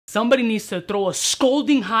Somebody needs to throw a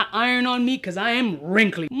scolding hot iron on me because I am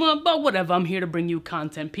wrinkly. But whatever, I'm here to bring you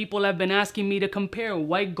content. People have been asking me to compare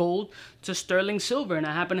white gold to sterling silver, and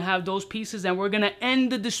I happen to have those pieces, and we're gonna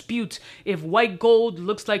end the dispute if white gold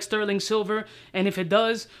looks like sterling silver, and if it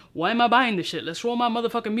does, why am I buying this shit? Let's roll my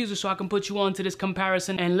motherfucking music so I can put you on to this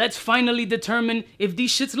comparison, and let's finally determine if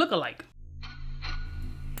these shits look alike.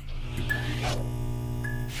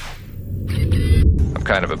 I'm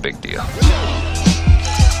kind of a big deal.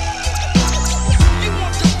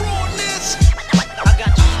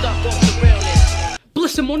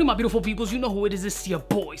 Blessed morning, my beautiful peoples. You know who it is. It's your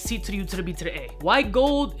boy, C to the U to the B to the A. White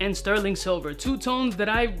gold and sterling silver, two tones that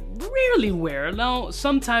I rarely wear. Now,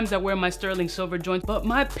 sometimes I wear my sterling silver joints, but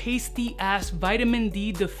my pasty ass, vitamin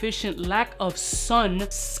D deficient, lack of sun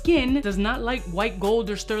skin does not like white gold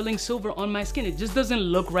or sterling silver on my skin. It just doesn't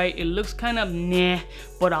look right. It looks kind of nah.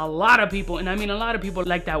 But a lot of people, and I mean a lot of people,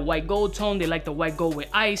 like that white gold tone. They like the white gold with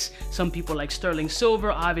ice. Some people like sterling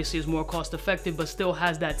silver. Obviously, it's more cost effective, but still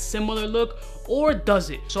has that similar look, or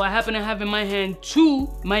does it? So I happen to have in my hand two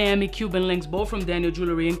Miami Cuban links, both from Daniel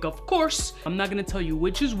Jewelry Inc. Of course, I'm not gonna tell you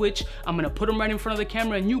which is which. I'm gonna put them right in front of the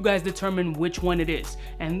camera, and you guys determine which one it is,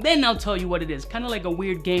 and then I'll tell you what it is. Kind of like a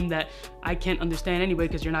weird game that I can't understand anyway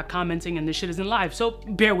because you're not commenting and this shit isn't live. So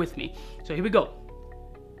bear with me. So here we go.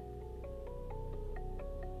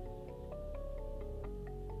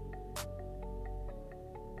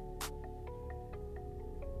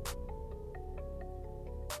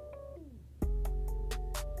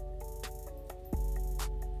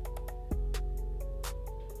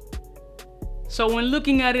 So when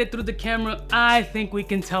looking at it through the camera, I think we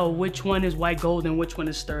can tell which one is white gold and which one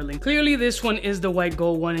is sterling. Clearly this one is the white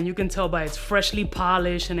gold one, and you can tell by it's freshly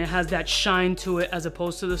polished and it has that shine to it, as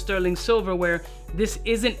opposed to the sterling silver where this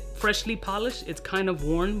isn't freshly polished. It's kind of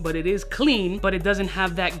worn, but it is clean, but it doesn't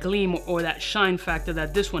have that gleam or that shine factor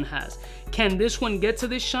that this one has. Can this one get to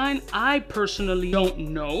this shine? I personally don't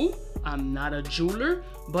know. I'm not a jeweler,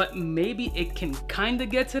 but maybe it can kind of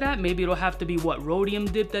get to that. Maybe it'll have to be what, rhodium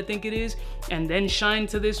dipped, I think it is, and then shine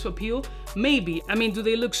to this appeal. Maybe. I mean, do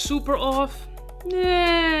they look super off?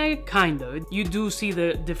 Eh, kind of. You do see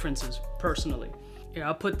the differences, personally. Here,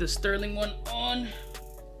 I'll put the sterling one on.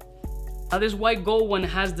 Now this white gold one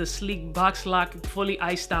has the sleek box lock, fully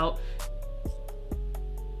iced out.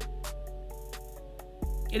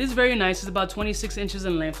 It is very nice. It's about 26 inches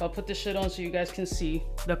in length. I'll put this shit on so you guys can see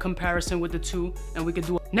the comparison with the two, and we could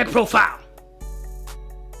do a neck profile.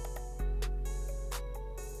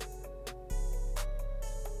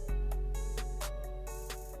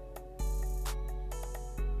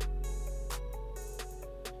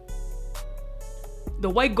 The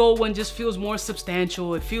white gold one just feels more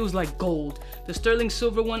substantial. It feels like gold. The sterling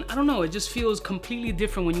silver one, I don't know, it just feels completely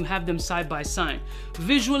different when you have them side by side.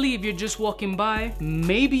 Visually, if you're just walking by,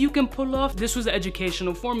 maybe you can pull off. This was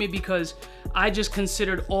educational for me because I just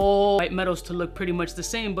considered all white metals to look pretty much the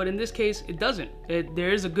same, but in this case, it doesn't.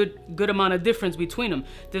 There is a good amount of difference between them.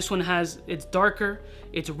 This one it's darker,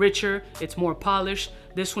 it's richer, it's more polished.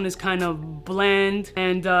 This one is kind of bland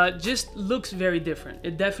and just looks very different.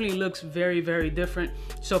 It definitely looks very, very different.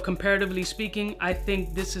 So comparatively speaking, I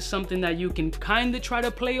think this is something that you can kind of try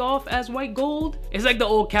to play off as white gold. It's like the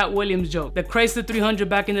old Cat Williams joke. The Chrysler 300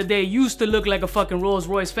 back in the day used to look like a fucking Rolls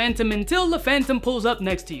Royce Phantom until the Phantom pulls up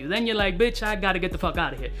next to you. Then you're like, bitch, I gotta get the fuck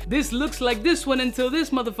out of here. This looks like this one until this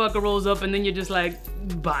motherfucker rolls up, and then you're just like,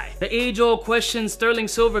 bye. The age-old question, sterling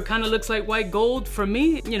silver kind of looks like white gold. For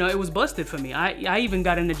me, you know, it was busted for me. I even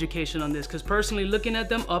got an education on this because personally looking at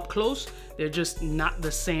them up close, they're just not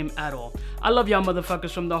the same at all. I love y'all motherfuckers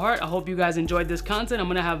from the heart. I hope you guys enjoyed this content. I'm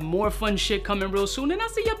gonna have more fun shit coming real soon, and I'll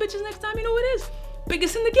see y'all bitches next time. You know what it is.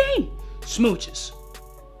 Biggest in the game. Smooches.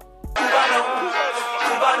 Cubaknow,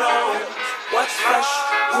 what's fresh?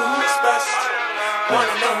 Who's best?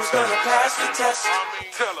 Wanna know who's gonna pass the test?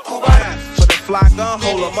 Cubaknow. For the fly gun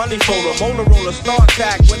holder, money folder, Motorola start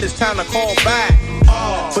tack when it's time to call back.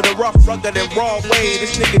 For the rough, rugged, and raw way,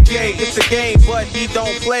 this nigga Jay, it's a game, but he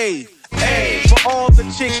don't play. Hey, for all the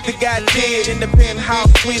chicks that got dead in the penthouse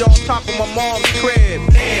suite on top of my mom's crib.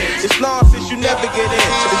 It's nonsense you never get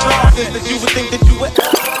in. It's nonsense that you would think that you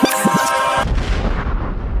would.